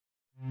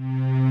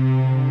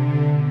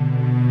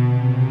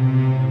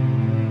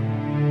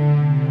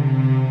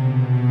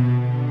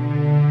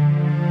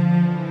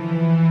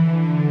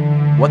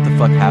What the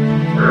fuck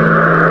happened?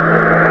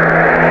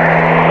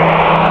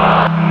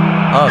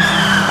 Ugh,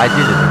 I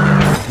did it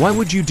again. Why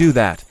would you do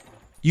that?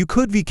 You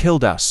could be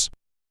killed us.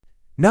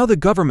 Now the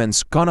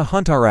government's gonna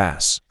hunt our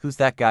ass. Who's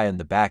that guy in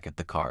the back of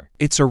the car?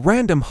 It's a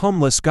random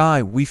homeless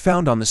guy we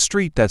found on the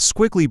street that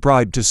Squiggly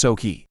bribed so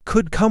he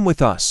could come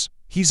with us.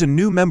 He's a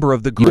new member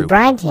of the group. You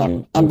bribed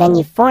him, and then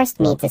you forced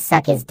me to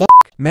suck his dick.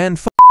 Man,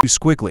 f you,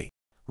 Squiggly.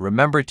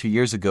 Remember 2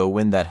 years ago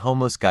when that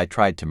homeless guy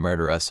tried to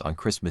murder us on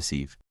Christmas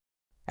Eve?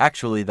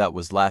 Actually, that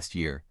was last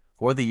year,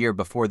 or the year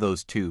before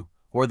those two,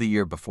 or the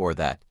year before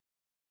that.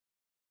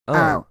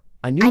 Oh,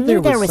 I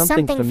knew there was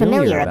something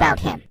familiar about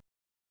him.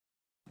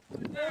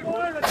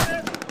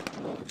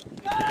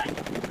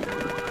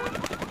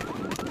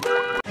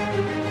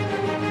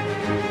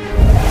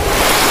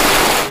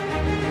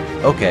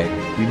 Okay,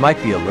 we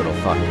might be a little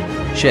fucked.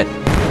 Shit.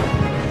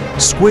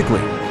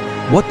 Squiggly.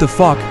 What the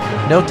fuck?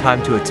 No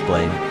time to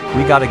explain.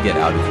 We gotta get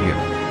out of here.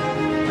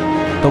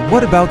 But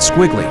what about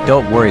Squiggly?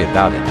 Don't worry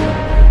about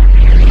it.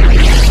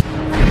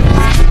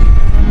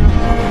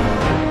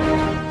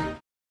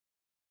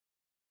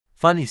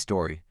 Funny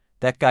story,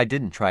 that guy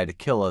didn't try to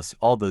kill us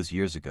all those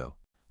years ago.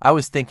 I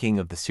was thinking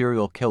of the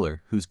serial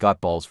killer who's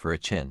got balls for a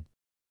chin.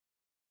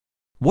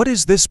 What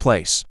is this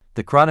place?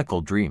 The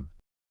Chronicle Dream.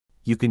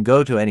 You can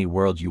go to any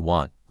world you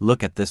want.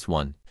 Look at this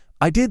one.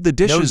 I did the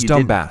dishes, no,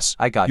 dumbass.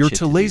 I got You're shit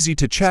too to lazy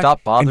do. to check,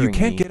 Stop and you bothering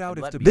can't me get out and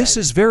if let me This get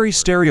is it. very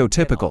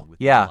stereotypical.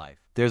 Yeah,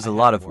 there's a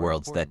lot of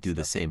worlds that do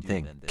the same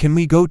thing. Can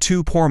we go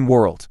to Porn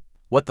World?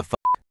 What the fuck?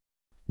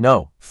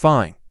 No.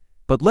 Fine.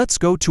 But let's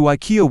go to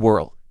IKEA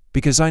World,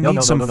 because I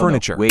need some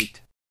furniture.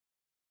 Wait.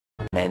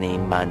 Many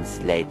months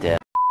later.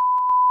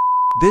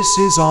 This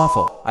is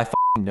awful. I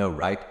f***ing know,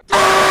 right?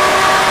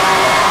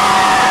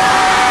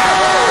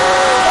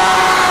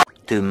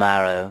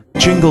 Tomorrow.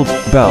 Jingle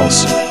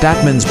bells,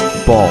 Datman's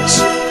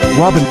balls.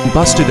 Robin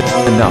busted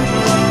a nut.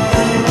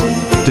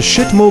 The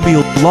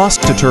shitmobile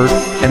lost a turd,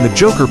 and the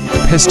Joker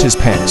pissed his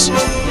pants.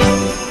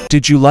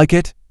 Did you like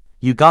it?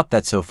 You got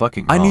that so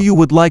fucking wrong. I knew you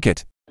would like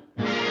it.